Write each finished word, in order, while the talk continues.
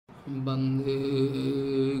वंदे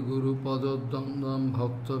गुरुपद्वंद्वं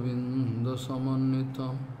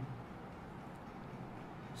भक्तबिंदसमन्वितं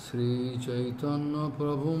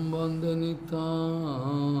श्रीचैतन्यप्रभुं वंदे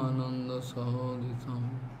नित्यानन्दसहोदितं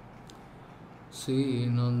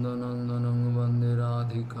श्रीनन्दनन्दनं वंदे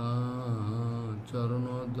राधिका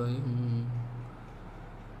चरणोदयं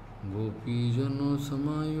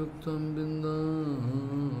गोपीजनसमायुक्तं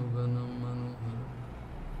बिन्दावनं मनोहरम्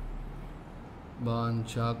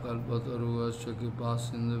वाञ्छाकल्पतरुश्च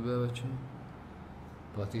कृपासिन्धुभ्यश्च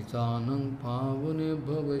पतितानं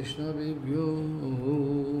पावनेभ्यो वैष्णवेभ्यो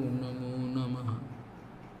नमो नमः।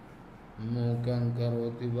 मूकं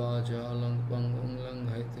करोति वाचालं पङ्गुं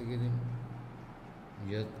लङ्घयितगिरिं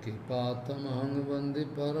यत्कृपातमहं वन्दे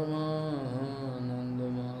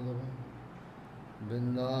परमानन्दमाधवं।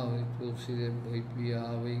 वृन्दावै तुलसीदेव पिया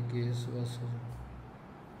वै केशवस्य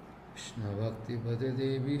कृष्ण भक्ति पदे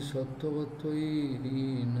देवी सत्त्ववत्त्वयि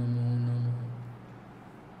नमो नमः।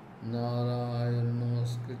 नारायण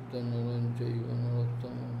नमस्कृत्य नरं चैव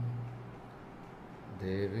नरोत्तमं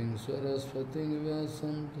देवीं सरस्वतीं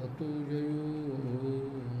व्यासं ततो जयो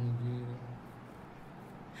मुदीरये।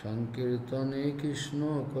 संकीर्तने कृष्ण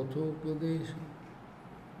कथोपदेशे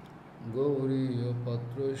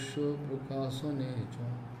गौरीयपत्रस्य प्रकाशने च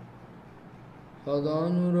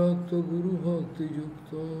सदानुरक्त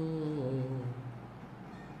गुरुभक्तियुक्तो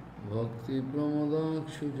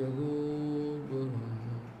भक्तिप्रमदाक्ष जगोद्वरुण्य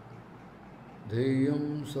ध्येयं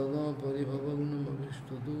सदा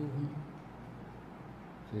परिभवग्नमभिष्टदोहं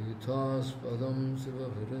तीर्थास्पदं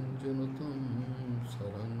शिवभिरञ्जनुतं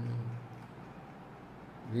शरण्यं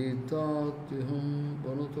गीतात्युहं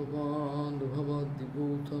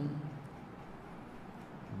वनुतपाण्डभवाद्दिभूतं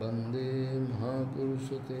वंदे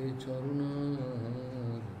महापुरुषते चरुणारविन्दं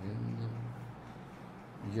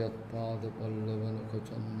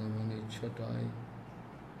यत्पादपल्लवनखचन्दमनिच्छटाय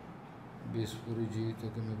विस्फुरिजित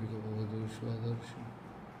किमपि गपवधू स्वदर्शि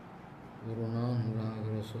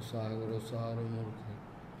गुरुणानुरागरससागरसारमूर्ति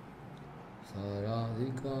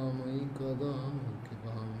साराधिकामयि कदा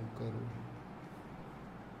कृपां करो।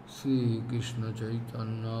 श्रीकृष्ण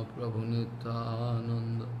चैतन्य प्रभु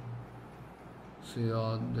नित्यानंद श्री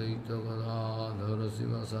अद्वैत गदाधर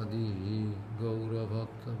शिवासादि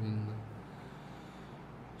गौरभक्तबिंद।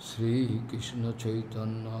 श्री कृष्ण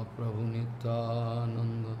चैतन्य प्रभु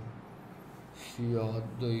नित्यानंद श्री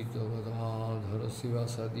अद्वैत गदाधर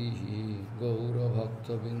शिवासादि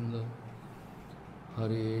गौरभक्तबिंद।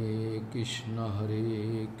 हरे कृष्ण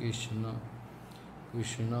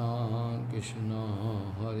कृष्ण कृष्ण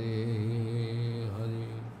हरे हरे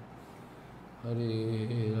हरे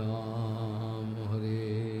राम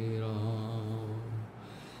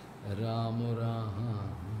राम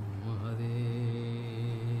राम हरे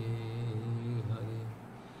हरे।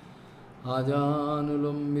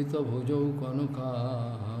 आजानुलंबित भुजौ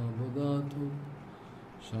कनकावदातु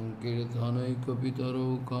संकीर्तनैकपितरौ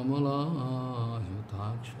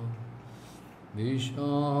कमलायताक्षौ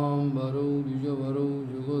विश्वाम्बरौ द्विजवरौ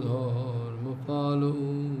जुगधर्मपालौ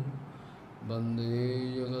वंदे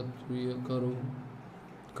जगत्प्रियकरो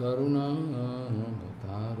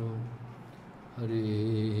करुणावतारो। हरे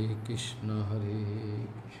कृष्ण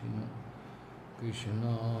कृष्ण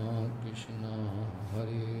कृष्ण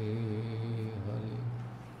हरे हरे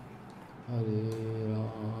हरे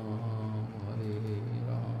राम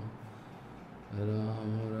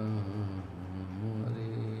राम राम हरे।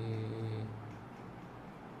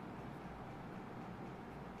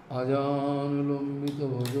 आजानुलंबित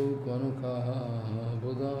भुजौ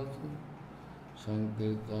कनकावदातु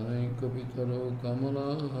संकीर्तनैकपितरौ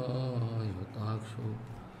कमलायताक्षौ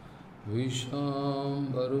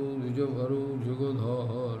विश्वाम्बरौ द्विजवरौ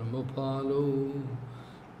जुगधर्मपालौ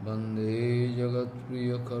वन्दे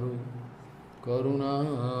जगत्प्रियकरो करुणावतारो।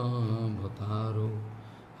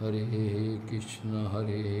 हरे कृष्ण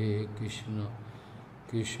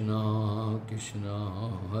कृष्ण कृष्ण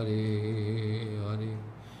हरे हरे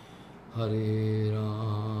हरे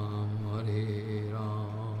राम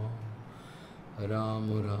राम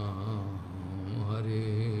राम हरे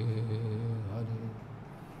हरे।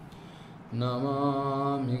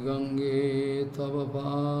 नमामि गंगे तव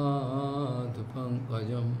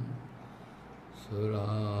पादपङ्कजं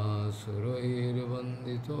सुरासुरैर्वन्दितो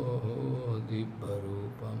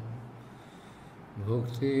दिव्यरूपं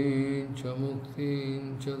भुक्तिं च मुक्तिं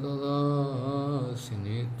च ददासि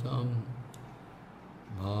नित्यं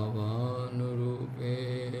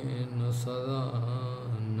भावानुरूपेण सदा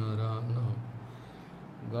नराणां।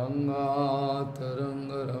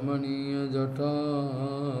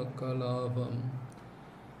 गंगातरङ्गरमणीयजटाकलापं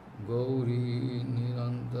Gauri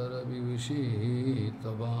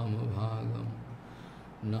निरन्तरविभूषितवामभागं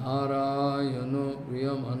Narayano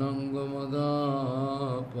priyam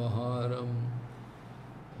anangamadapaharam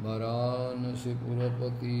Varanasi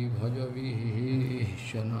purapati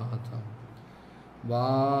bhajavishanatham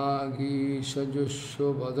Vagi sajusya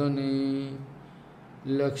vadane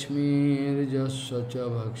Lakshmir jasya cha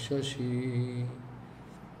bhakshashi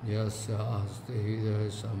Yasya aste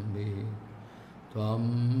hidaya sambhi Tvam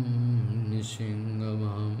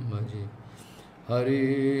nisingamam bhaji Hare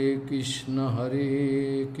Krishna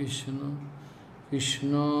Krishna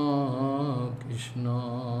Krishna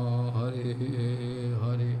Hare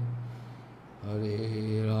Hare Hare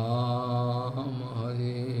Ram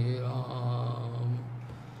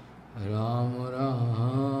Ram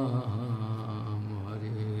Ram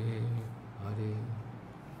Hare Hare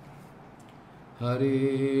Hare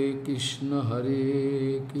Krishna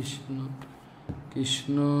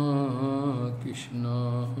Krishna Krishna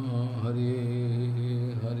Hare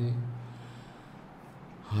Hare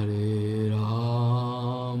Hare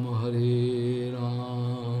Ram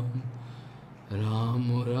Ram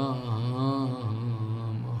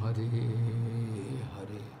Ram Hare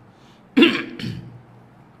Hare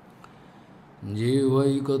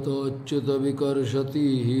Jivaikata achyuta vikarshati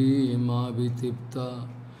ma vitipta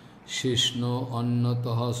Shishno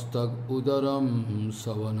annatahastak udaram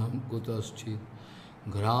savanam kutaschit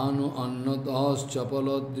Granu annatahas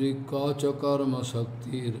chapaladrika chakarma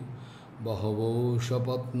shaktir Bahavo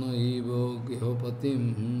shapatna ivo gehopatim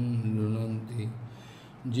lunanti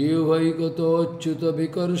Jivaikato achyuta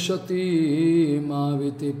vikarshati ma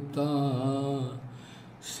vitipta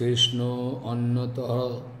Shishno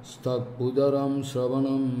annatahastak udaram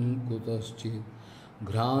savanam kutaschit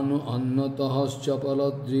Granu annatahas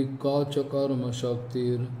chapaladrika chakarma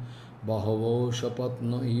shaktir Bahavo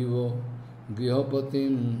shapatna ivo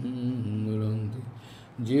gihapatim nuranti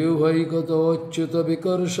Jivhaikato achyuta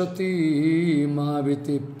vikarshati ma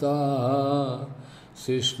vitipta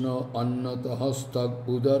Sishno annatahastak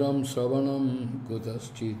udaram sravanam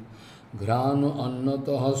kutaschit Granu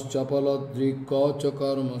annatahas chapaladrika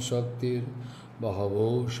chakarma shaktir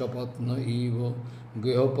Bahavo shapatna ivo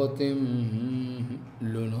Gehopatim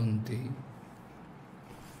lunanti.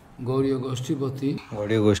 Gauriya Goshtipati,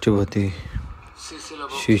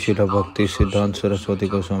 Srila Bhakti Siddhanta Saraswati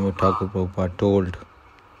Goswami Thakur Prabhupada told,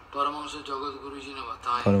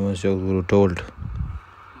 Paramahansa Jagadguru told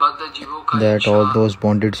that all those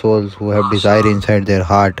bonded souls who have desire inside their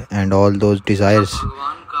heart and all those desires,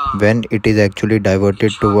 when it is actually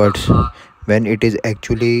diverted towards, when it is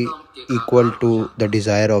actually equal to the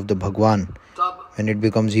desire of the Bhagwan, when it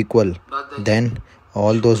becomes equal, then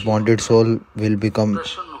all those bonded soul will become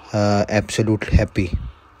absolutely happy.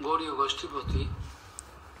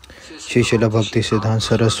 Srila Bhakti Siddhanta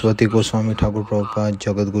Saraswati Goswami Thakur Prabhupada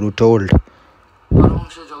Jagadguru told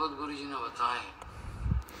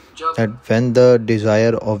that when the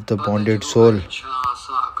desire of the bonded soul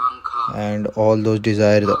and all those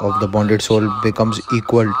desires of the bonded soul becomes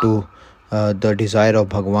equal to the desire of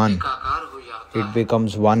Bhagwan, it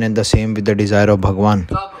becomes one and the same with the desire of Bhagwan,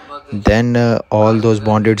 then all those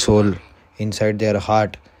bonded soul inside their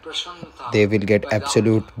heart, they will get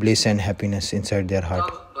absolute bliss and happiness inside their heart.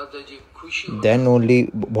 Then only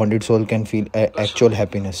bonded soul can feel actual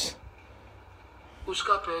happiness.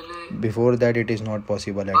 Before that it is not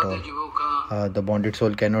possible at all. The bonded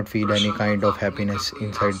soul cannot feel any kind of happiness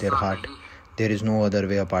inside their heart. There is no other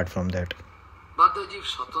way apart from that.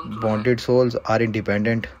 Bonded souls are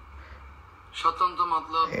independent.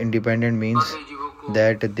 Independent means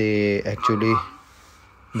that they actually,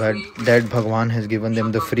 that Bhagwan has given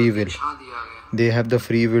them the free will. They have the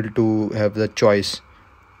free will to have the choice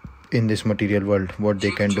in this material world, what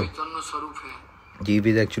they can do. Jeev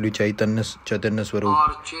is actually Chaitanya Swarup,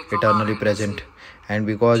 eternally present. And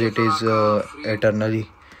because it is eternally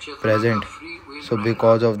present, so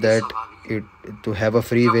because of that, to have a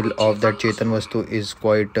free will of that Chetan Vastu is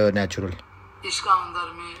quite natural.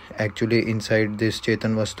 Actually, inside this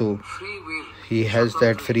Chetan Vastu, he has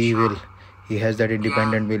that free will, he has that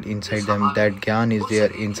independent will inside them, that Gyan is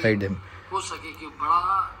there inside them.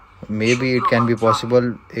 Maybe it can be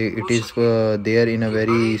possible, it is there in a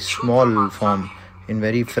very small form, in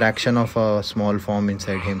very fraction of a small form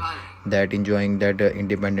inside him, that enjoying that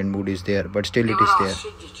independent mood is there, but still it is there.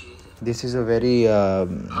 This is a very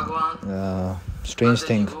strange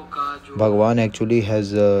thing. Bhagwan actually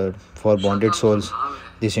has, for bonded souls,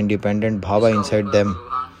 this independent bhava inside them.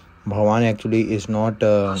 Bhagwan actually is not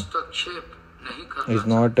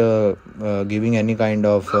giving any kind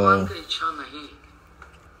of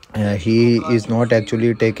he is not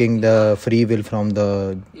actually taking the free will from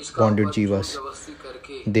the bonded jivas.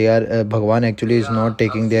 they are Bhagwan actually is not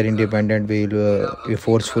taking their independent will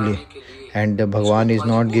forcefully, and Bhagwan is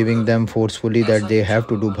not giving them forcefully that they have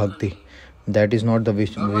to do bhakti. That is not the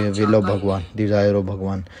will of Bhagwan, desire of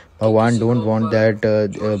Bhagwan. Bhagwan don't want that.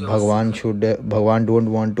 Bhagwan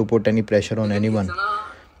don't want to put any pressure on anyone.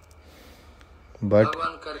 But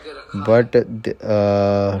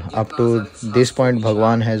up to this point,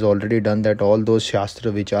 Bhagwan has already done that. All those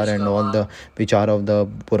Shastra Vichar and all the Vichar of the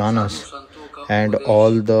Puranas and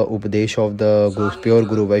all the Upades of the pure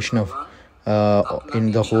Guru Vaishnav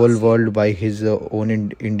in the whole world by his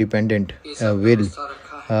own independent will,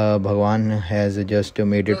 Bhagwan has just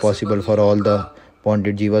made it possible for all the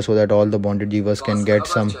bonded jivas, so that all the bonded jivas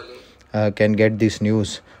can get this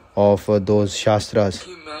news of those Shastras,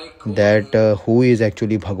 that who is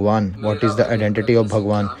actually Bhagwan, what is the identity of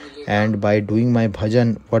Bhagwan, and by doing my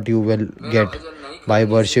bhajan, what you will get. By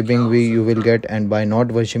worshipping me, you will get, and by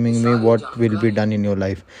not worshipping me, what will be done in your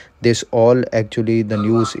life. This all actually the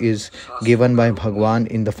news is given by Bhagwan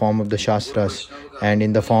in the form of the Shastras and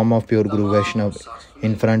in the form of pure Guru Vaishnav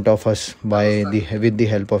in front of us with the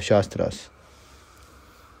help of Shastras.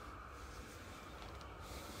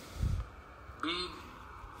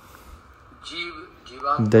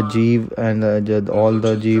 The Jeev and all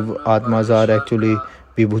the Jeev Atmas are actually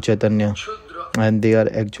Vibhu Chaitanya, and they are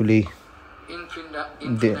actually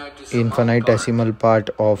the infinitesimal part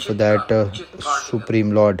of that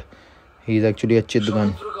Supreme Lord. He is actually a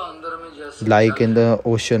Chidgan. Like in the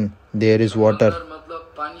ocean, there is water.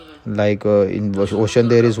 Like in ocean,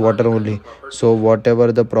 there is water only. So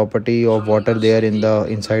whatever the property of water there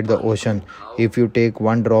inside the ocean, if you take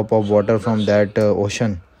one drop of water from that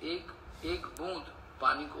ocean,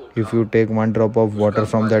 if you take one drop of water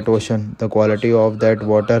from that ocean, the quality of that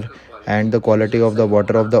water and the quality of the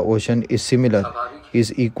water of the ocean is similar,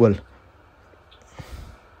 is equal.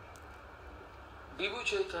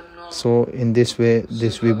 So in this way,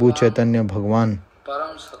 this Vibhu Chaitanya Bhagwan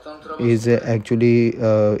is actually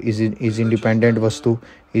is independent Vastu,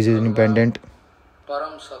 is independent,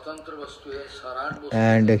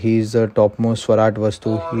 and he is the topmost Swarat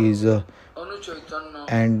Vastu. He is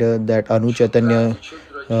and that Anu Chaitanya,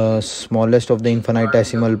 smallest of the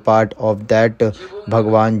infinitesimal part of that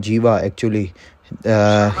Bhagwan Jiva, actually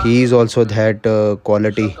he is also that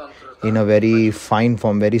quality in a very fine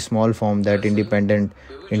form, very small form, that independence,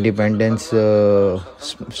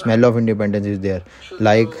 smell of independence is there.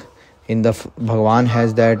 Like in the Bhagwan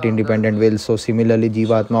has that independent will, so similarly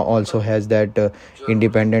Jivatma also has that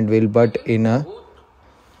independent will, but in a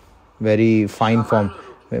very fine form,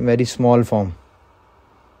 very small form.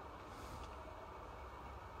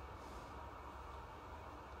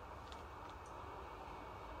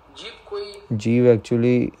 Jeev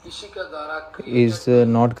actually is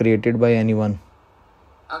not created by anyone.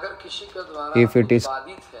 If it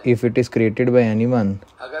is created by anyone,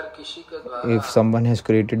 if someone has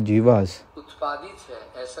created jivas,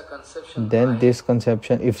 then this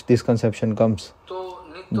conception, if this conception comes,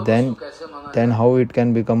 then how it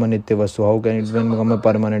can become a nitya vastu? How can it become a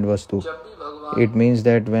permanent vastu? It means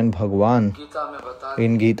that when Bhagwan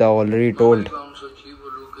in Gita already told,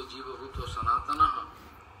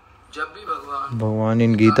 Bhagwan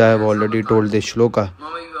in Gita have already told this shloka.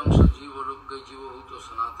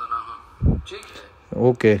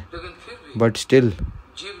 Okay, but still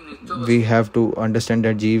we have to understand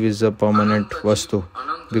that Jeev is a permanent Vastu,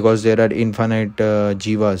 because there are infinite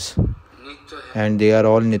Jivas and they are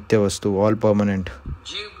all Nitya Vastu, all permanent.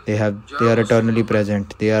 They are eternally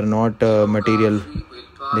present. They are not material.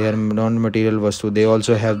 They are non-material Vastu. They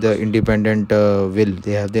also have the independent will.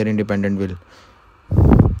 They have their independent will.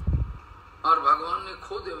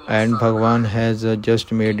 And Bhagwan has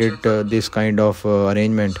just made it this kind of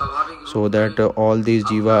arrangement, so that all these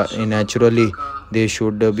jiva naturally they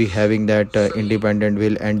should be having that independent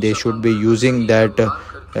will, and they should be using that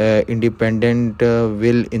independent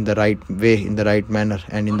will in the right way, in the right manner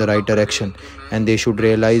and in the right direction, and they should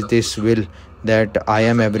realize this will, that I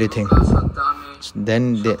am everything.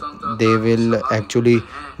 Then they will actually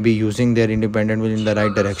be using their independent will in the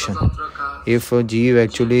right direction. If Jeev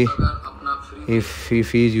actually, if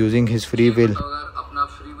he is using his free will,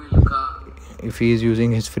 if he is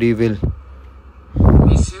using his free will,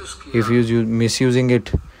 if he is misusing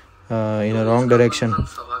it in a wrong direction,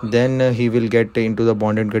 then he will get into the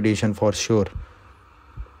bonded condition for sure.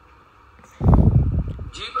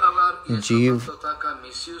 Jeev,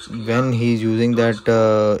 when he is using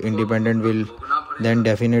that independent will, then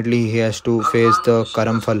definitely he has to face the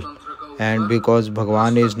karam phal. And because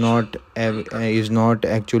Bhagwan is not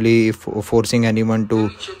actually forcing anyone to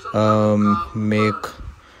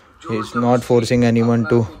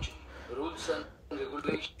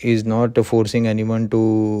is not forcing anyone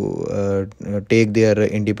to take their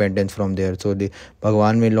independence from there. So the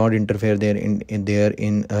Bhagavan will not interfere there in their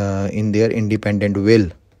independent will.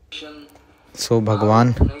 So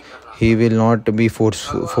Bhagavan, he will not be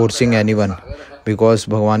forcing anyone, because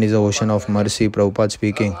Bhagavan is the ocean of mercy, Prabhupada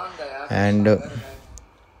speaking. And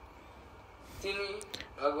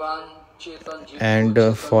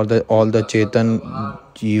for all the Chetan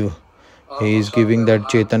Jeev, he is giving that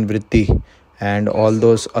Chetan Vritti, and all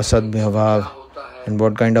those asad bhavav and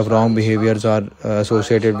what kind of wrong behaviors are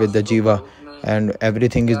associated with the Jiva, and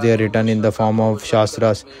everything is there written in the form of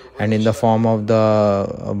Shastras and in the form of the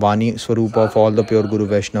Vani Swarup of all the pure Guru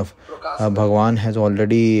Vaishnav. Bhagavan has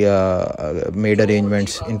already made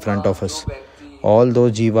arrangements in front of us. All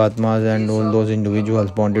those Jivatmas and all those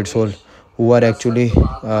individuals, bonded soul, who are actually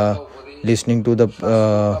listening to the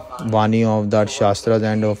Vani of that Shastras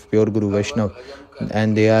and of pure Guru Vaishnav,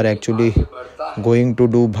 and they are actually going to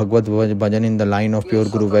do Bhagavad Bhajan in the line of pure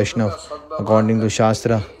Guru Vaishnav according to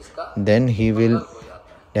Shastra, then he will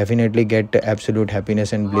definitely get absolute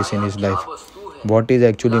happiness and bliss in his life. What is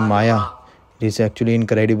actually Maya? It is actually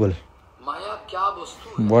incredible.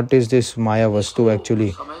 What is this Maya Vastu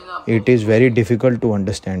actually? It is very difficult to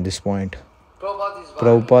understand this point.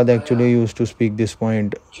 Prabhupada actually used to speak this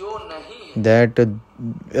point, that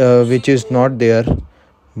which is not there,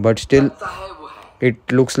 but still it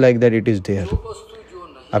looks like that it is there.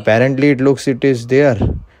 Apparently it is there,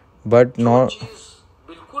 but not,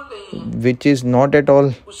 which is not at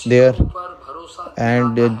all there.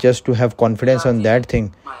 And just to have confidence on that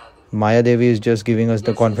thing, Maya Devi is just giving us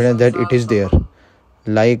the confidence that it is there.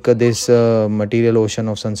 Like this material ocean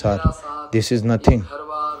of Sansar, this is nothing.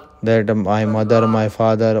 That my mother, my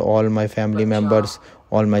father, all my family members,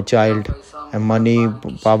 all my child, and money,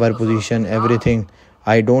 power, position, everything,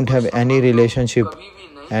 I don't have any relationship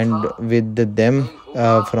and with them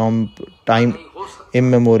from time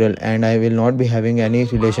immemorial, and I will not be having any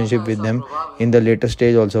relationship with them in the later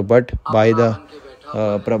stage also. But by the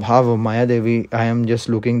Prabhav of Maya Devi, I am just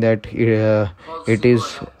looking that it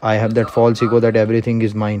is, I have that false ego that everything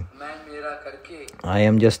is mine. I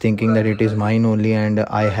am just thinking that it is mine only, and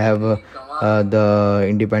I have the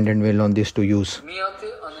independent will on this to use.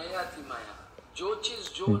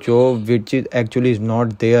 Which is actually is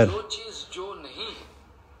not there.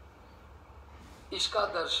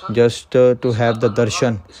 Just to have the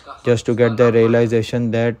darshan, just to get the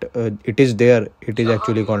realization that it is there, it is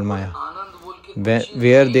actually called Maya.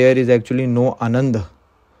 Where there is actually no Anand,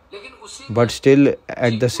 but still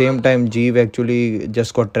at the same time Jeev actually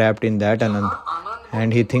just got trapped in that Anand,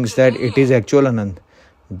 and he thinks that it is actual Anand.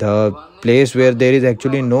 The place where there is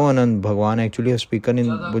actually no Anand, Bhagavan actually has spoken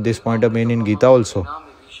in with this point of meaning in Gita also.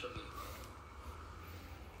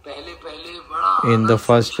 In the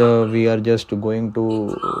first, we are just going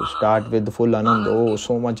to start with full Anand. Oh,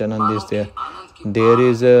 so much Anand is there. There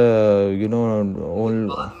is a,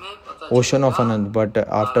 whole ocean of Anand. But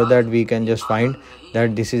after that, we can just find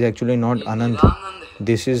that this is actually not Anand.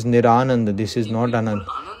 This is Niranand. This is not Anand.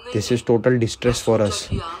 This is total distress for us.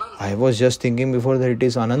 I was just thinking before that it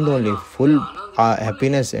is Anand only, full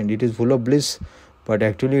happiness, and it is full of bliss. But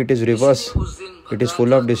actually, it is reverse. It is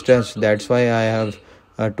full of distress. That's why I have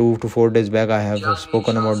 2 to 4 days back, I have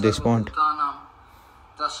spoken about this point.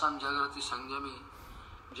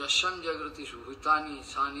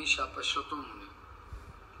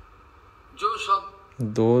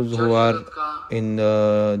 Those who are in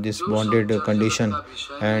this bonded condition,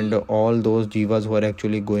 and all those jivas who are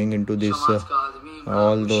actually going into this,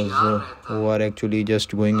 all those who are actually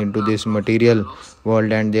just going into this material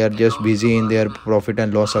world, and they are just busy in their profit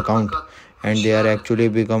and loss account, and they are actually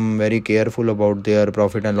become very careful about their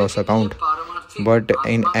profit and loss account. But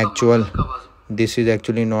in actual, this is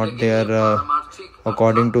actually not their,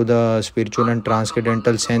 according to the spiritual and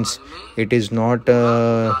transcendental sense, it is not,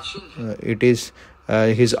 it is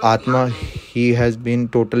his Atma. He has been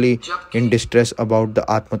totally in distress about the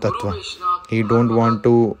Atma Tattva. He don't want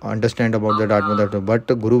to understand about that Atma Tattva. But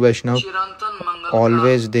Guru Vaishnav,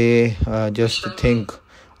 always they just think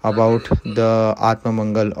about the Atma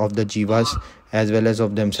Mangal of the Jivas as well as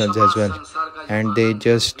of themselves as well. And they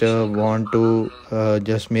just want to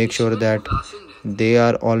just make sure that they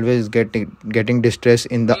are always getting distress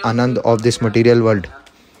in the Anand of this material world.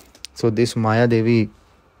 So this Maya Devi,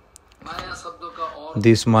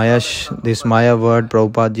 this Maya word,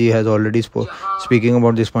 Prabhupada ji has already speaking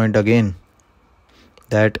about this point again,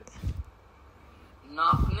 that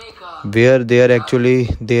where there actually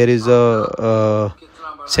there is a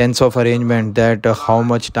sense of arrangement, that how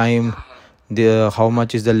much time, how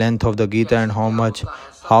much is the length of the Gita, and how much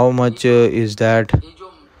is that.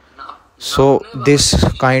 So this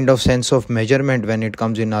kind of sense of measurement when it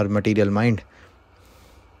comes in our material mind,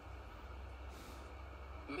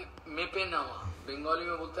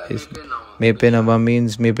 mepenava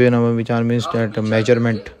means vichar means that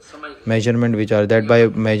measurement vichar, that by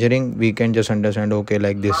measuring we can just understand, okay,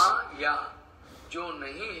 like this.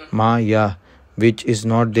 Maya, which is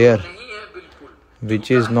not there,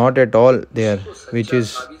 which is not at all there, which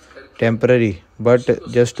is temporary, but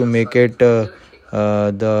just to make it the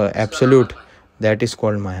absolute, that is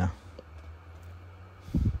called Maya.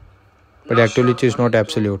 But actually it is not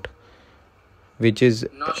absolute, which is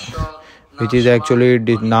actually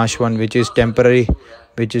Nashwan, which is temporary,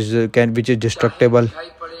 which is destructible.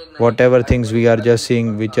 Whatever things we are just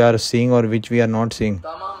seeing, which are seeing or which we are not seeing,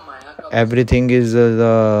 everything is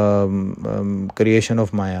the creation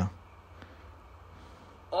of Maya.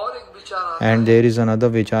 And there is another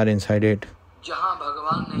vichar inside it,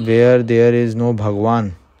 where there is no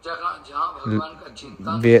Bhagwan,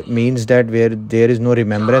 means that where there is no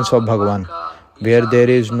remembrance of Bhagwan, where there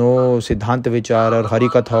is no Siddhanta vichar or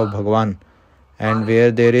Harikatha of Bhagwan, and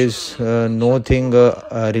where there is no thing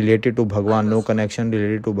related to Bhagwan, no connection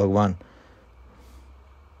related to Bhagwan.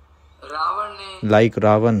 Like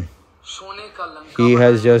Ravan, he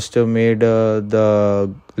has just made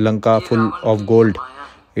the Lanka full of gold.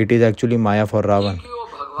 It is actually Maya for Ravan,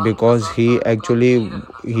 because he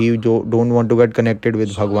don't want to get connected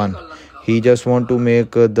with Bhagwan. He just want to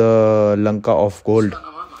make the Lanka of gold,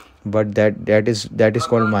 but that is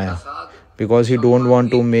called Maya, because he don't want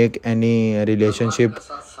to make any relationship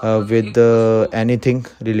with anything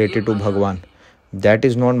related to Bhagwan. That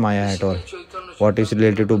is not Maya at all. What is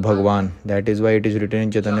related to Bhagwan? That is why it is written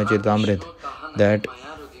in Chaitanya Charitamrita that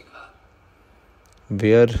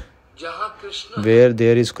where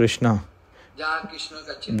there is Krishna,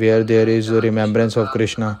 where there is a remembrance of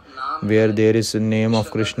Krishna, where there is a name of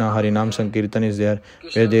Krishna, Harinam Sankirtan is there,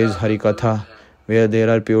 where there is Harikatha, where there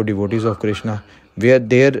are pure devotees of Krishna, where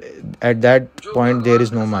there at that point there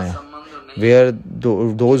is no Maya. Where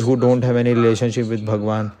those who don't have any relationship with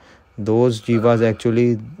Bhagwan, those jivas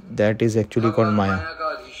actually, that is actually called Maya.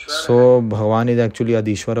 So Bhagwan is actually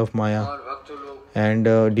Adishwar of Maya, and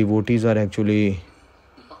devotees are actually,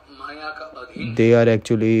 they are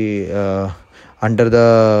actually under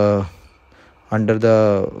the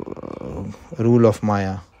rule of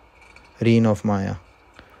Maya, reign of Maya.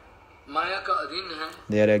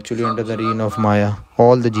 They are actually under the reign of Maya,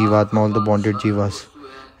 all the jivatma, all the bonded jivas.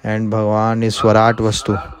 And Bhagwan is Swarat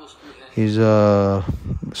Vastu. He is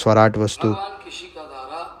Swarat Vastu.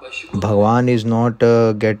 Bhagwan is not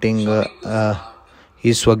getting he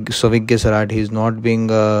is Svavigya Sarat. He is not being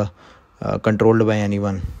controlled by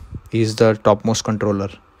anyone. He is the topmost controller.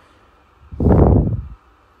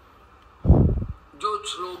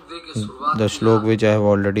 The shlok which I have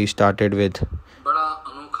already started with,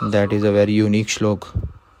 that is a very unique shlok.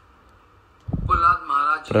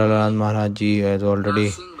 Prahlad Maharaj Ji has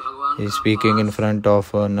already is speaking in front of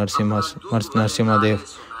Narsimha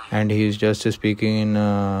Dev, and he is just speaking in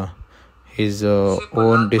his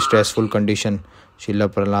own distressful condition. Srila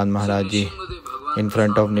Prahlad Maharaj Ji in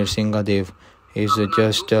front of Nrsimha Dev is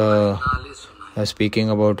just speaking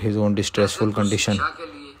about his own distressful condition.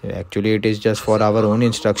 Actually, it is just for our own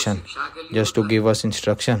instruction, just to give us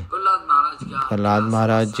instruction. Prahlad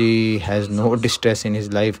Maharaj Ji has no distress in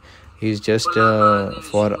his life. He is just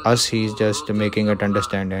for us, he is just making it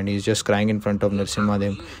understand, and he is just crying in front of Nrsimha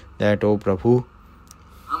Dev that, oh Prabhu,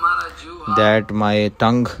 that my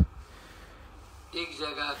tongue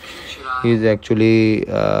is actually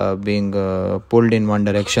being pulled in one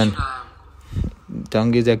direction.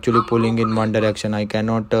 Tongue is actually pulling in one direction. I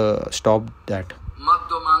cannot stop that.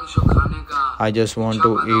 I just want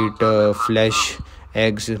to eat flesh,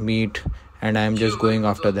 eggs, meat, and I am just going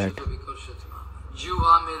after that.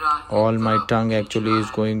 All my tongue actually is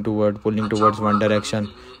pulling towards one direction,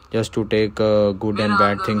 just to take good and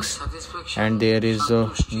bad things, and there is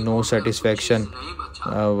no satisfaction.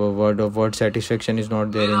 Word satisfaction is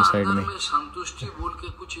not there inside me.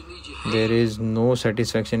 There is no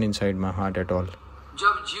satisfaction inside my heart at all.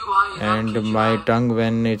 And my tongue,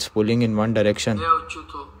 when it's pulling in one direction,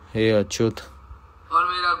 hey Achyut,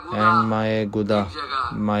 and my guda,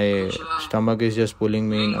 my stomach is just pulling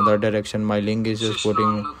me in other direction, my ling is just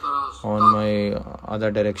putting on my other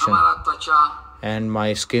direction, and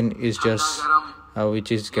my skin is just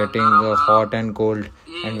which is getting hot and cold,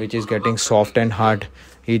 and which is getting soft and hard.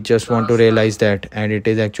 He just want to realize that, and it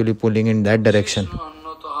is actually pulling in that direction.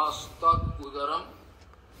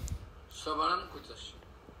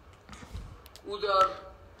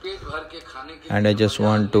 And I just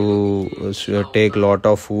want to take lot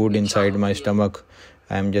of food inside my stomach,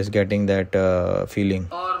 I am just getting that feeling.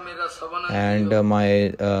 And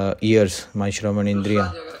my ears, my Shravan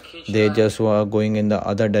Indriya, they just were going in the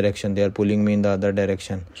other direction. They are pulling me in the other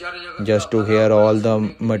direction just to hear all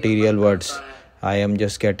the material words. I am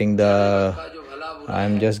just getting the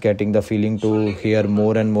feeling to hear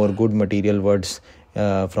more and more good material words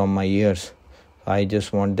from my ears. I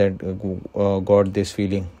just want that, got this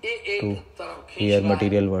feeling to hear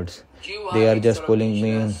material words. They are just pulling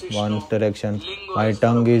me in one direction. My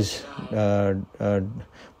tongue is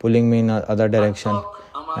pulling me in other direction,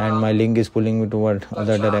 and my ling is pulling me toward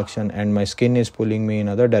other direction, and my skin is pulling me in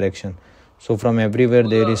other direction. So from everywhere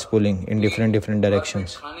there is pulling in different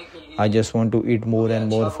directions. I just want to eat more and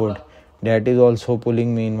more food. That is also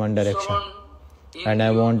pulling me in one direction. And I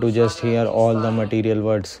want to just hear all the material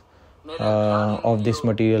words of this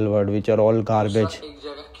material world, which are all garbage.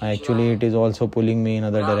 Actually, it is also pulling me in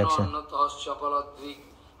other direction.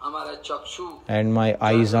 And my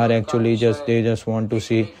eyes are actually they just want to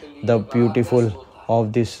see the beauty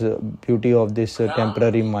of this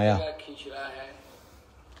temporary Maya.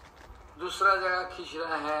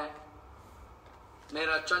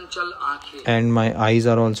 And my eyes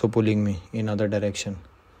are also pulling me in other direction.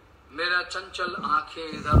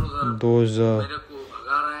 Those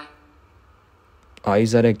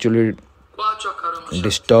eyes are actually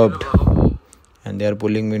disturbed, and they are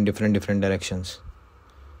pulling me in different directions.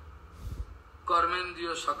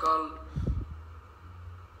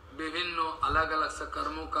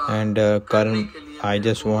 And karma, I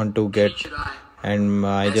just want to get, and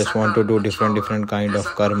I just want to do different kind of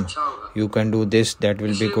karma. You can do this, that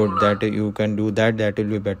will be good. That you can do that will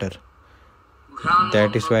be better.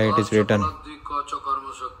 That is why it is written.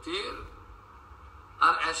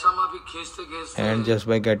 And just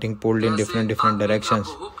by getting pulled in different directions,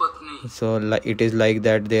 so it is like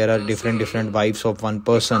that there are different wives of one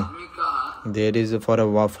person. There is for a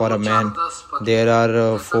man, there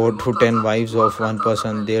are 4 to 10 wives of one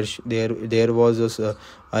person. There was a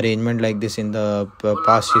arrangement like this in the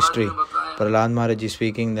past history. Prahlad Maharaj is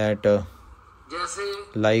speaking that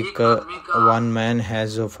one man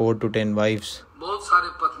has 4 to 10 wives.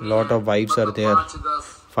 Lot of wives are there.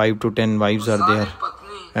 5 to 10 wives are there,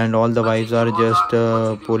 and all the wives are just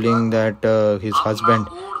pulling that his husband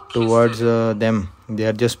towards them. They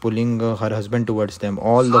are just pulling her husband towards them,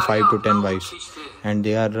 all the 5 to 10 wives, and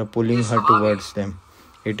they are pulling her towards them.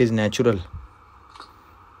 It is natural.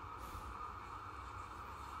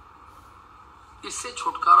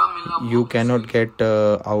 You cannot get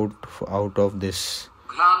out of this.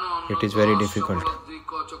 It is very difficult.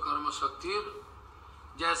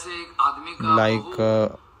 Like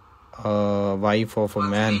a wife of a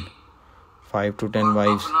man, 5 to 10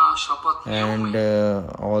 wives, and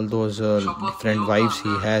all those different wives he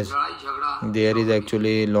has, there is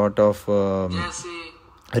actually a lot of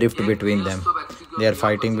rift between them. They are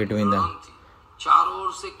fighting between them.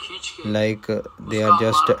 Like they are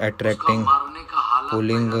just attracting,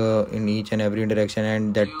 pulling in each and every direction,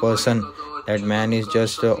 and that man is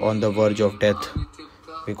just on the verge of death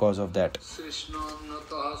because of that.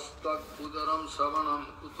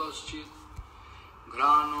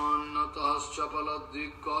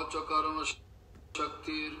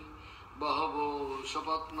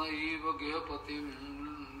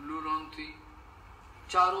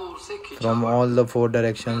 From all the 4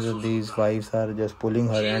 directions, these wives are just pulling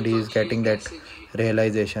her, and he is getting that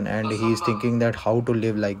realization, and he is thinking that how to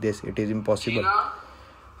live like this. It is impossible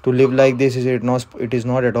to live like this. It is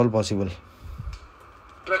not at all possible.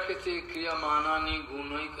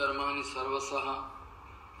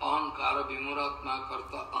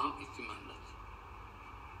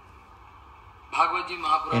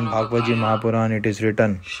 In Bhagavaji Mahapuran it is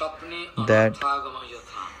written that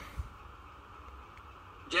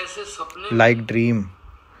like in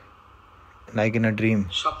a dream,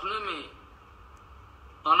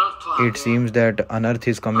 it seems that anarth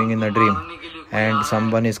is coming in a dream, and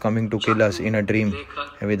someone is coming to kill us in a dream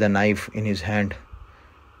with a knife in his hand,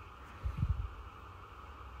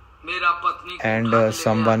 and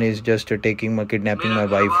someone is just kidnapping my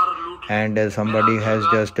wife, and somebody has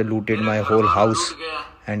just looted my whole house,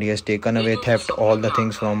 and he has taken away, theft all the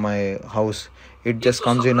things from my house. It just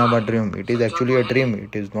comes in our dream. It is actually a dream.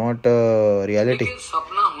 It is not a reality.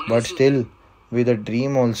 But still, with a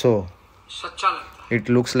dream also, it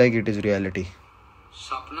looks like it is reality.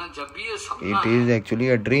 It is actually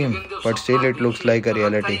a dream, but still it looks like a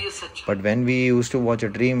reality. But when we used to watch a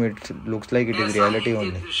dream, it looks like it is reality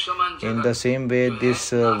only. In the same way,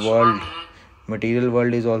 this material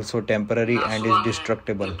world is also temporary and is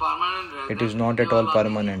destructible. It is not at all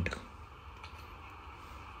permanent.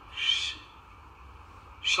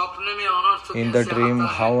 In the dream,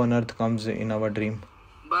 how unearth comes in our dream.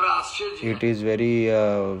 It is very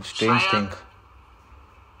strange thing.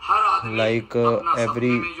 Like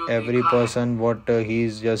every person, what he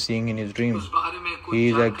is just seeing in his dream,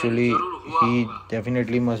 he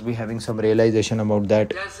definitely must be having some realization about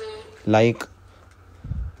that. Like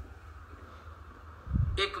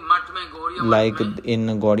in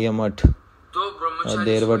Gaudiya Math,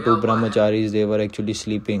 there were two brahmacharis. They were actually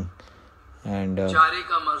sleeping, and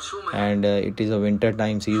it is a winter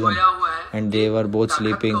time season, and they were both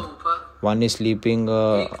sleeping. One is sleeping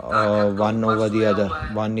one over the other.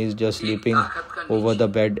 One is just sleeping over the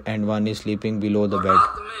bed, and one is sleeping below the bed.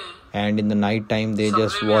 And in the night time, they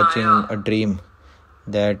just watching a dream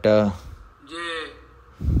that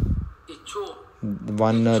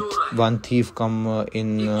one thief come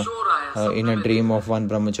in a dream of one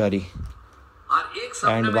brahmachari,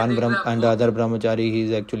 and the other brahmachari, he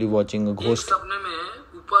is actually watching a ghost.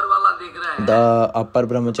 The upper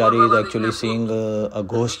brahmachari is actually seeing a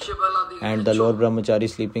ghost, and the lower brahmachari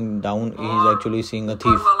sleeping down, he is actually seeing a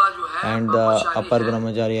thief. And the upper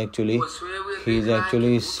brahmachari actually, he is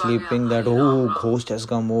actually sleeping that, oh, ghost has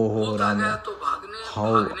come, oh Rama,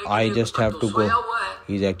 how I just have to go.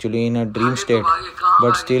 He is actually in a dream state,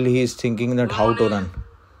 but still he is thinking that how to run.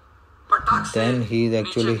 Then he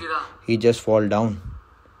just fall down.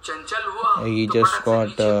 He just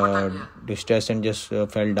got distressed and just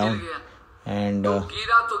fell down. And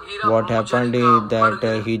what happened is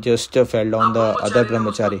that he just fell down the other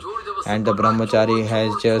brahmachari, and the brahmachari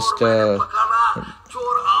has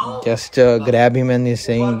just grab him and is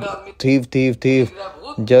saying, thief, thief, thief,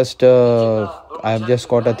 I have just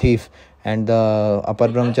caught a thief. And the upper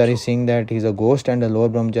brahmachari is saying that he's a ghost, and the lower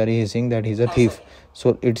brahmachari is saying that he's a thief.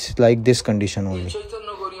 So it's like this condition only.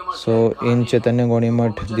 So in Chaitanya Gaudiya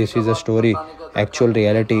Math, this is a story, actual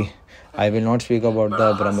reality. I will not speak about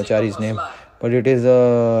the brahmachari's name, but it is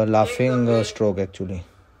a laughing stroke actually.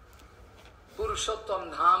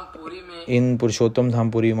 In Purushottam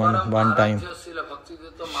Dham Puri, one time,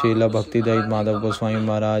 Srila Bhaktivedanta Madhav Goswami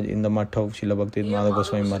Maharaj, in the Math of Srila Bhaktivedanta Madhav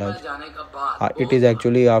Goswami Maharaj, it is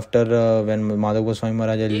actually after when Madhav Goswami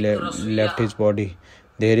Maharaj left his body,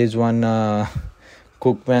 there is one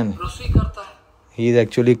cookman. He is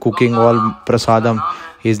actually cooking all prasadam.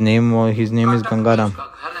 His name is Gangaram.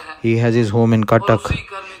 He has his home in Cuttack,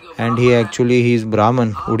 and he is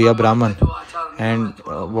Brahman, Udiya Brahman, and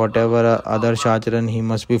whatever other shastran he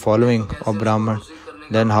must be following of Brahman.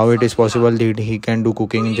 Then how it is possible that he can do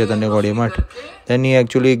cooking in Chaitanya Gaudiya Math? Then he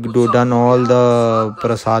actually done all the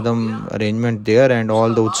prasadam arrangement there, and all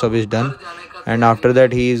the utsav is done. And after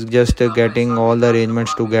that, he is just getting all the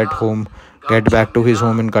arrangements to get back to his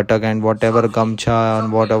home in Cuttack, and whatever gamcha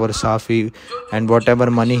and whatever safi and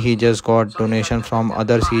whatever money he just got donation from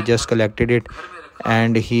others, he just collected it,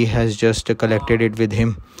 and he has just collected it with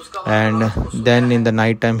him. And then in the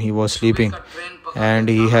night time he was sleeping, and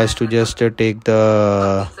he has to just take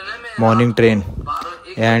the morning train,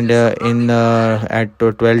 and at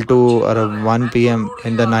 12 to 1 p.m.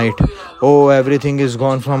 in the night, oh, everything is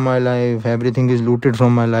gone from my life, everything is looted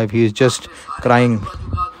from my life. He is just crying,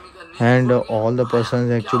 and all the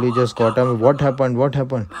persons actually just got up. What happened?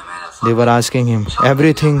 They were asking him,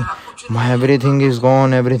 everything is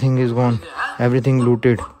gone, everything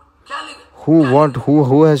looted.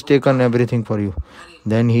 Who has taken everything for you?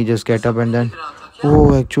 Then he just get up and then,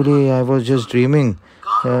 oh, actually I was just dreaming.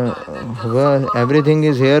 Well, everything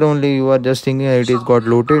is here only. You are just thinking it is got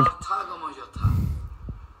looted.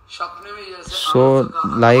 So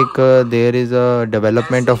like there is a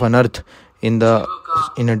development of unearth in a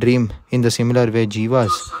dream. In the similar way,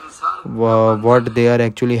 jivas, what they are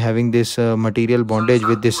actually having this material bondage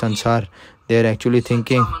with this sansar, they are actually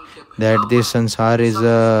thinking that this sansar is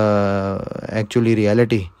actually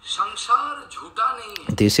reality.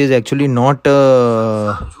 This is actually not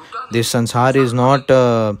this sansar is not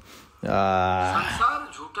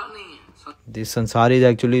this sansar is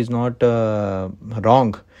actually not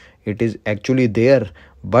wrong. It is actually there,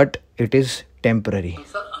 but it is temporary.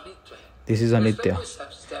 This is anitya.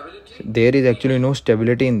 There is actually no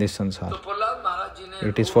stability in this sansar.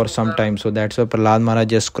 It is for some time. So that's why Prahlad Maharaj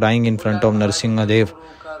just crying in front of Narsingha Dev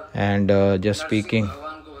and just speaking.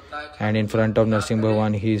 And in front of Narsingh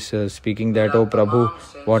Bhagwan, he is speaking that, oh Prabhu,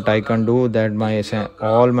 what I can do, that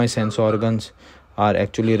all my sense organs are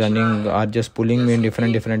actually running, are just pulling me in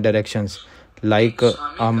different directions. Like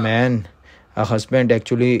a husband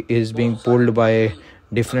actually is being pulled by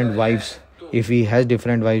different wives. If he has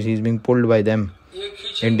different wives, he is being pulled by them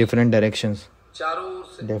in different directions.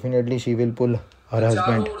 Definitely she will pull her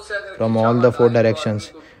husband from all the 4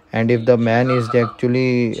 directions. And if the man is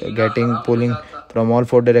actually pulling from all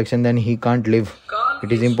four directions, then he can't live.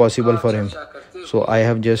 It is impossible for him. So I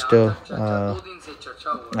am just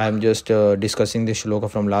discussing this shloka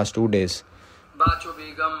from last 2 days.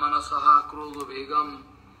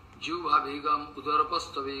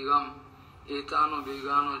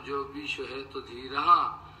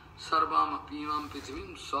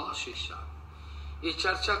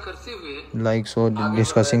 Like so,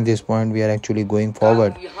 discussing this point, we are actually going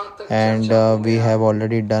forward, and we have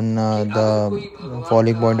already done the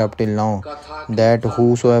following point up till now, that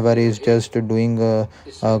whosoever is just doing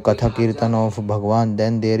Katha Kirtan of Bhagwan,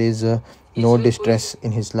 then there is no distress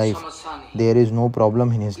in his life, there is no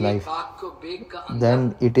problem in his life,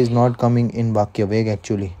 then it is not coming in Vakya Veg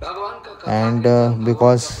actually. And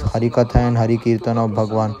because Harikatha and Harikirtan of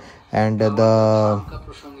Bhagwan and the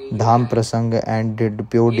Dham Prasang and the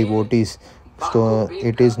pure devotees, so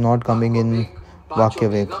it is not coming in Vakya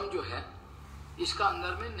Veg.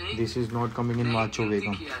 This is not coming in Vacho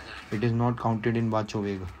Vegam. It is not counted in Vacho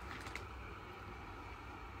Vega.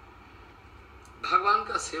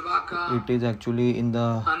 It is actually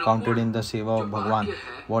counted in the Seva of Bhagwan.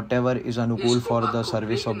 Whatever is Anukul for the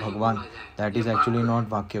service of Bhagwan, that is actually not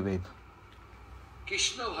Vakya Veg.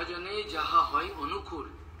 Krishna bhajane jaha hoy anukul,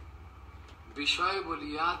 বিষয়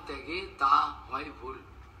বলিয়া ত্যাগে তা হয় ভুল।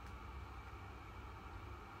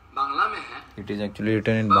 বাংলা में है। It is actually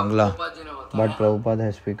written in Bangla, but Prabhupada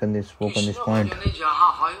has spoken this point. যাহা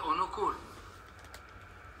হয় অনুকূল,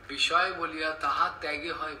 বিষয় বলিয়া তাহা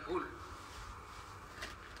ত্যাগে হয় ভুল।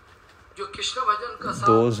 जो कृष्ण भजन का साथ,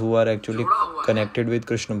 those who are actually connected with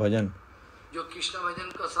Krishna bhajan, जो कृष्ण भजन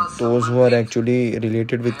का साथ, those who are actually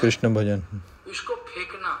related with Krishna bhajan, इसको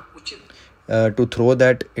फेंकना उचित, to throw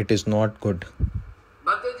that, it is not good.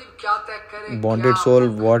 Bonded soul,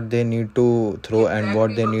 what they need to throw and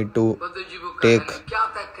what they need to take,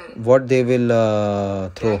 what they will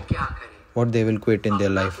throw, what they will quit in their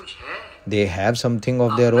life. They have something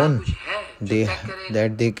of their own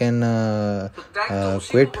that they can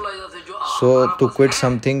quit. So to quit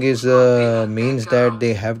something is means that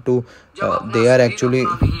they have to they are actually,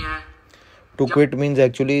 to quit means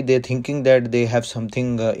actually they thinking that they have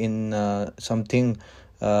something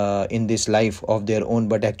in this life of their own,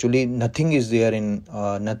 but actually nothing is there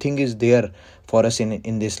for us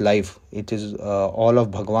in this life. It is all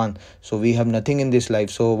of Bhagwan. So we have nothing in this life.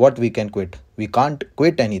 So what we can quit? We can't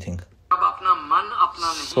quit anything.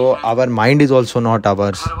 So our mind is also not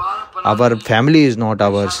ours. Our family is not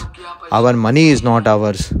ours. Our money is not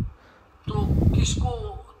ours.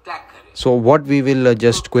 So what we will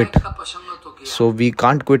just quit? So we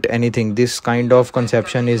can't quit anything. This kind of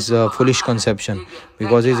conception is a foolish conception,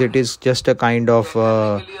 because it is just a kind of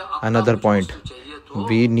another point.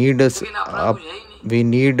 We need a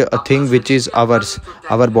thing which is ours.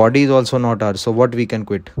 Our body is also not ours. So what we can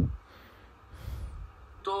quit?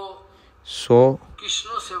 So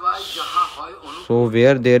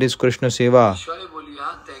where there is Krishna Seva,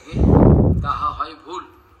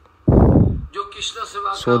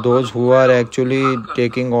 so those who are actually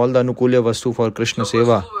taking all the Anukulya Vastu for Krishna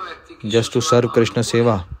Seva, just to serve Krishna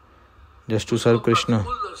Seva, just to serve Krishna,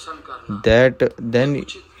 that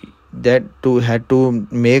to had to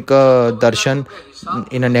make a darshan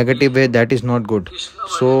in a negative way, that is not good.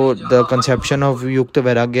 So the conception of Yukta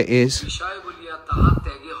Vairagya is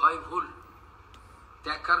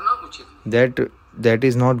that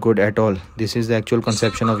is not good at all. This is the actual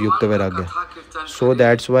conception of Yukta Vairagya. So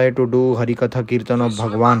that's why to do Harikatha Kirtan of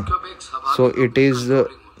Bhagwan, so it is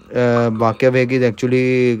Vakya Veg is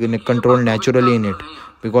actually controlled naturally in it,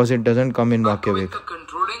 because it doesn't come in Vakya Veg.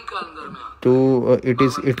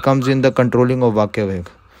 It comes in the controlling of Vakya Veg.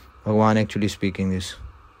 Bhagwan actually speaking this.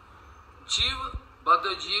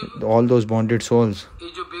 All those bonded souls,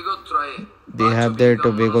 they have that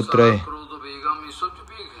Vegotraya,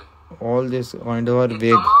 all this kind of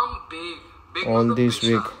Veg, all this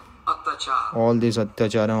Veg, all this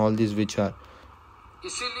Atyachar and all this Vichar.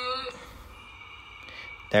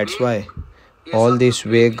 That's why all this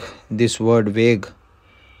Veg, this word Veg,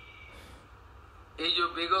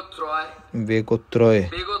 Vegotroy,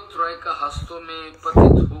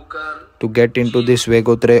 to get into this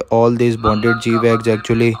Vegotroy, all these bonded G-Vegs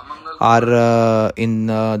actually are in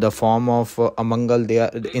the form of Amangal, they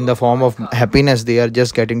are in the form of happiness, they are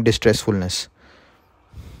just getting distressfulness.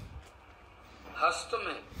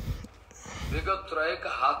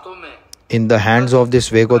 In the hands of this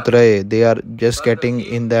Vegotraya, they are just getting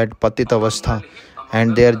in that Patit Avastha,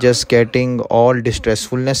 and they are just getting all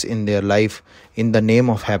distressfulness in their life in the name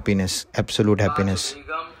of happiness, absolute happiness.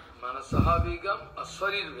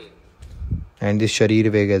 And this Sharir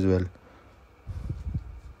Veg as well.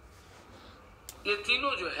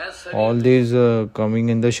 all these coming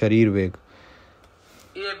in the Sharir Veg,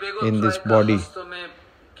 in this body.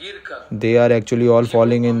 They are actually all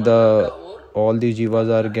falling in the, all these jivas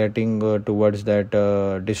are getting towards that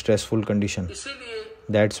distressful condition.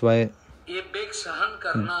 That's why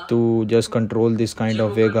to just control this kind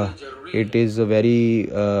of Vega, it is very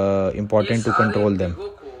important to control them.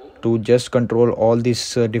 To just control all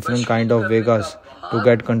these different kind of Vegas, to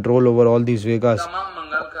get control over all these Vegas,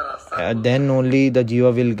 then only the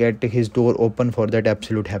Jiva will get his door open for that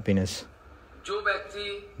absolute happiness.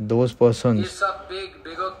 Those persons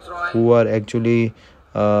who are actually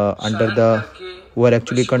who are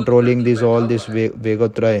actually controlling this, all this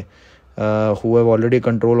Vegotraya, who have already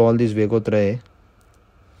controlled all these Vegotraya,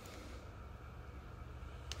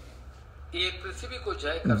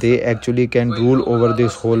 they actually can rule over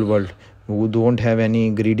this whole world, who don't have any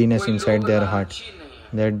greediness inside their heart,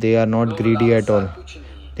 that they are not greedy at all.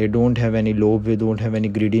 They don't have any lobh, they don't have any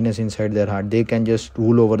greediness inside their heart. They can just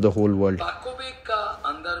rule over the whole world.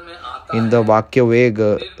 In the Vakya Veg,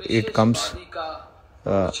 it comes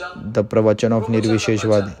the provochon of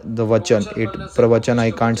Nirvisheshvad, the vachan. Provochon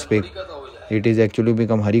I can't speak. It is actually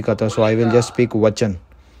become HariKatha, so I will just speak vachan.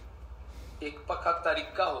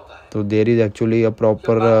 So there is actually a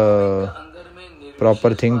proper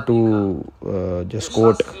thing to just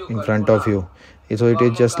quote in front of you. So it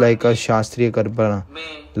is just like a Shastriya Karma,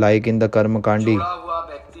 like in the Karma Kandi.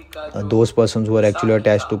 Those persons who are actually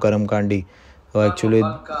attached to Karma Kandi, actually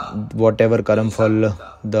whatever Karma Phal,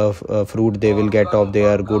 the fruit they will get of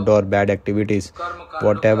their good or bad activities,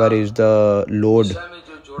 whatever is the load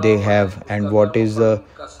they have, and what is the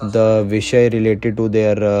Vishay related to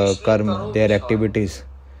their karma, their activities.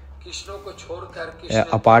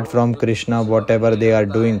 Apart from Krishna, whatever they are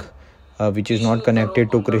doing, which is not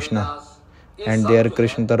connected to Krishna, and they are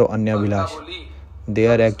Krishna Taro Anya Vilash, they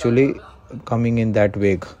are actually coming in that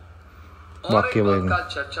Veg, Vakya Veg.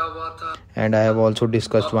 And I have also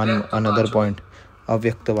discussed another point,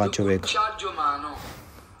 Avyakta Vacha Veg,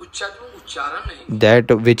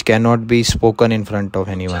 that which cannot be spoken in front of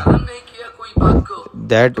anyone.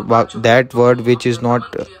 That word which is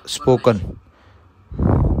not spoken.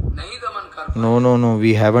 No,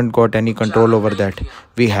 we haven't got any control over that.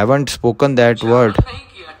 We haven't spoken that word.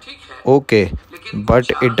 Okay, but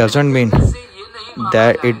it doesn't mean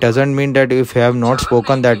that if you have not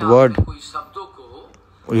spoken that word,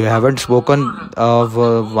 you haven't spoken of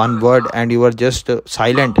one word and you are just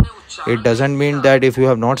silent. It doesn't mean that if you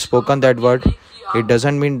have not spoken that word, it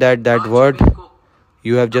doesn't mean that word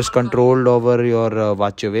you have just controlled over your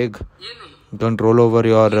Vachya Veg, control over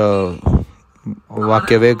your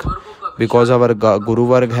Vakya Veg, because our Guru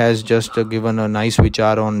Varg has just given a nice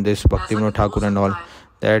vichar on this Bhaktivinoda Thakur and all,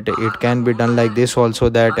 that it can be done like this also,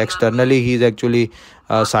 that externally he is actually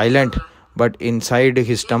silent, but inside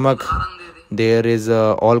his stomach there is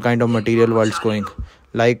all kind of material worlds going.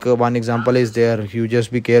 Like one example is there, you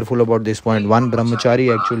just be careful about this point. One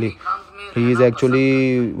brahmachari actually, he is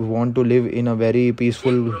actually want to live in a very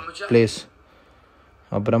peaceful place.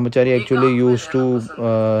 A brahmachari actually used to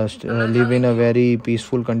live in a very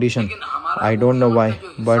peaceful condition. I don't know why,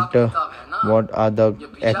 but what are the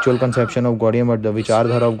actual conception of Gaudiya Math, the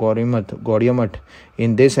Vichardhara of Gaudiya Math,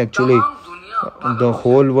 in this actually the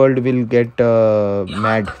whole world will get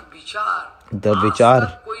mad. The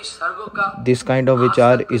vichar, this kind of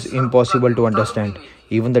vichar is impossible to understand.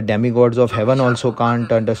 Even the demigods of heaven also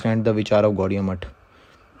can't understand the vichar of Gaudiya Math.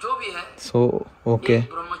 So, okay,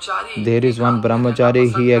 there is one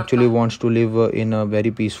brahmachari, he actually wants to live in a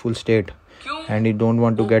very peaceful state and he don't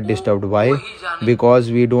want to get disturbed. Why?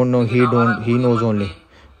 Because we don't know, he knows only.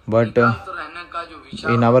 But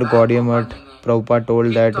in our Gaudiya Math, Prabhupada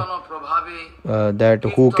told that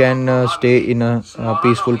who can stay in a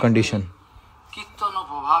peaceful condition.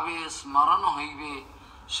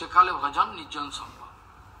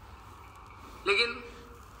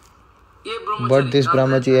 But this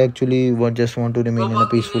brahmachari actually just want to remain in a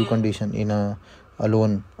peaceful condition, in a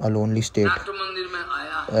lonely state.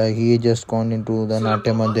 He just gone into the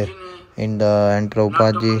Natya Mandir, and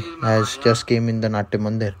Prabhupada ji has just came in the Natya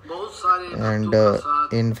Mandir, and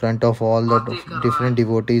in front of all the different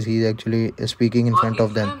devotees, he is actually speaking in front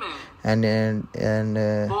of them, and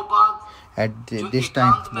at this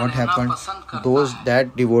time, what happened?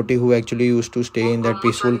 That devotee who actually used to stay in that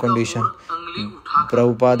peaceful condition,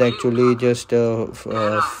 Prabhupada actually just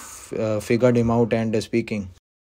figured him out and speaking.